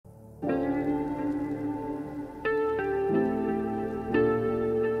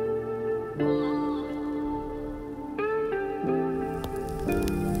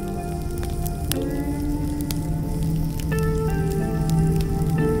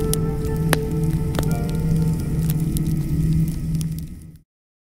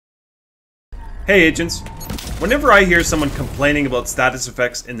Hey agents, whenever I hear someone complaining about status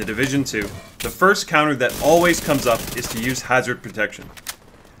effects in the Division 2, the first counter that always comes up is to use hazard protection.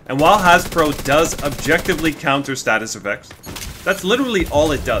 And while Hasbro does objectively counter status effects, that's literally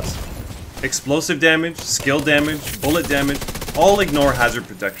all it does. Explosive damage, skill damage, bullet damage, all ignore hazard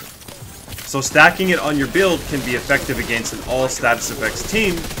protection. So stacking it on your build can be effective against an all status effects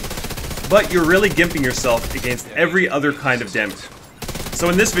team, but you're really gimping yourself against every other kind of damage. So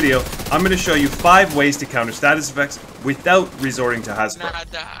in this video, I'm going to show you 5 ways to counter status effects without resorting to Hasbro.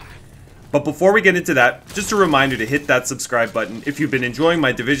 But before we get into that, just a reminder to hit that subscribe button if you've been enjoying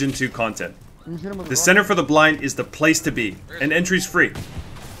my Division 2 content. The Center for the Blind is the place to be, and entry's free.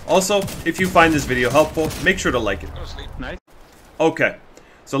 Also, if you find this video helpful, make sure to like it. Okay,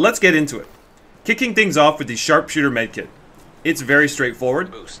 so let's get into it. Kicking things off with the Sharpshooter Medkit. It's very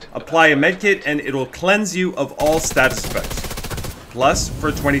straightforward. Apply a medkit and it'll cleanse you of all status effects. Plus,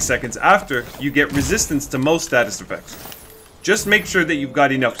 for 20 seconds after, you get resistance to most status effects. Just make sure that you've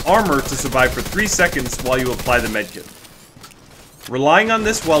got enough armor to survive for 3 seconds while you apply the medkit. Relying on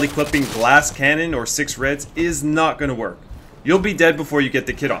this while equipping Glass Cannon or 6 reds is not going to work. You'll be dead before you get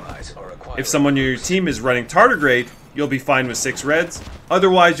the kit on. If someone in your team is running Tardigrade, you'll be fine with 6 reds,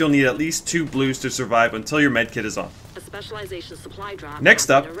 otherwise you'll need at least 2 blues to survive until your medkit is on.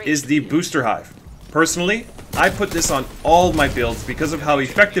 Next up is the Booster Hive. Personally, I put this on all my builds because of how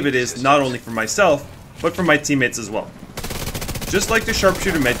effective it is not only for myself, but for my teammates as well. Just like the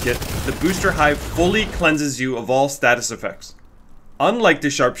Sharpshooter Medkit, the Booster Hive fully cleanses you of all status effects. Unlike the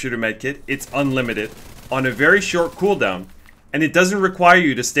Sharpshooter Medkit, it's unlimited, on a very short cooldown, and it doesn't require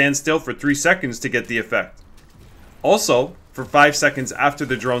you to stand still for 3 seconds to get the effect. Also, for 5 seconds after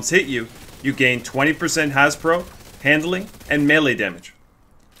the drones hit you, you gain 20% Haspro, handling, and melee damage.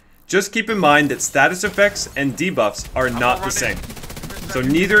 Just keep in mind that status effects and debuffs are not the same. So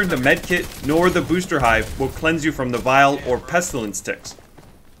neither the medkit nor the Booster Hive will cleanse you from the Vile or Pestilence ticks.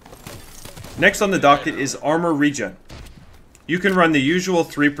 Next on the docket is Armor Regen. You can run the usual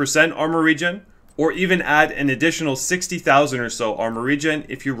 3% Armor Regen, or even add an additional 60,000 or so Armor Regen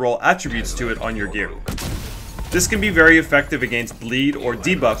if you roll attributes to it on your gear. This can be very effective against bleed or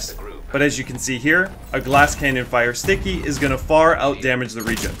debuffs, but as you can see here, a Glass Cannon Fire Sticky is going to far out damage the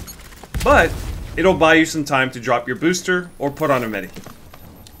regen. But it'll buy you some time to drop your booster or put on a medic.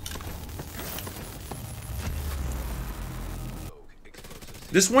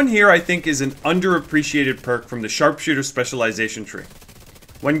 This one here I think is an underappreciated perk from the Sharpshooter specialization tree.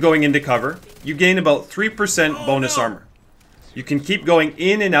 When going into cover, you gain about 3% bonus armor. You can keep going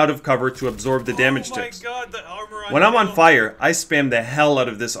in and out of cover to absorb the damage ticks. When I'm on fire, I spam the hell out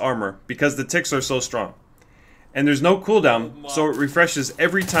of this armor because the ticks are so strong. And there's no cooldown, so it refreshes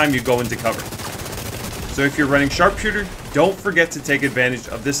every time you go into cover. So if you're running Sharpshooter, don't forget to take advantage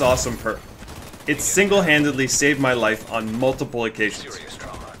of this awesome perk. It single-handedly saved my life on multiple occasions.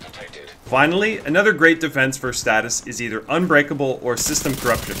 Finally, another great defense for status is either Unbreakable or System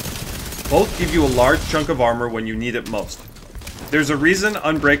Corruption. Both give you a large chunk of armor when you need it most. There's a reason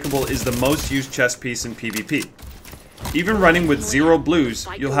Unbreakable is the most used chest piece in PvP. Even running with 0 blues,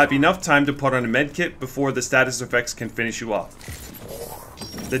 you'll have enough time to put on a medkit before the status effects can finish you off.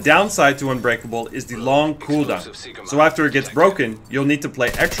 The downside to Unbreakable is the long cooldown, so after it gets broken, you'll need to play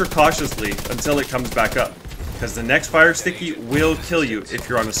extra cautiously until it comes back up, because the next Fire Sticky will kill you if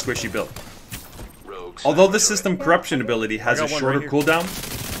you're on a squishy build. Although the System Corruption ability has a shorter cooldown,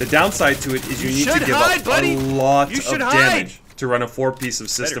 the downside to it is you need to give up a lot of damage to run a 4-piece of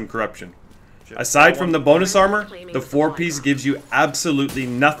System Corruption. Aside from the bonus armor, the 4-piece gives you absolutely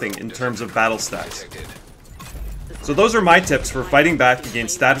nothing in terms of battle stats. So those are my tips for fighting back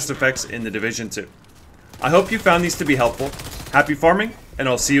against status effects in the Division 2. I hope you found these to be helpful. Happy farming, and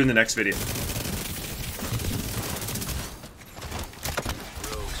I'll see you in the next video.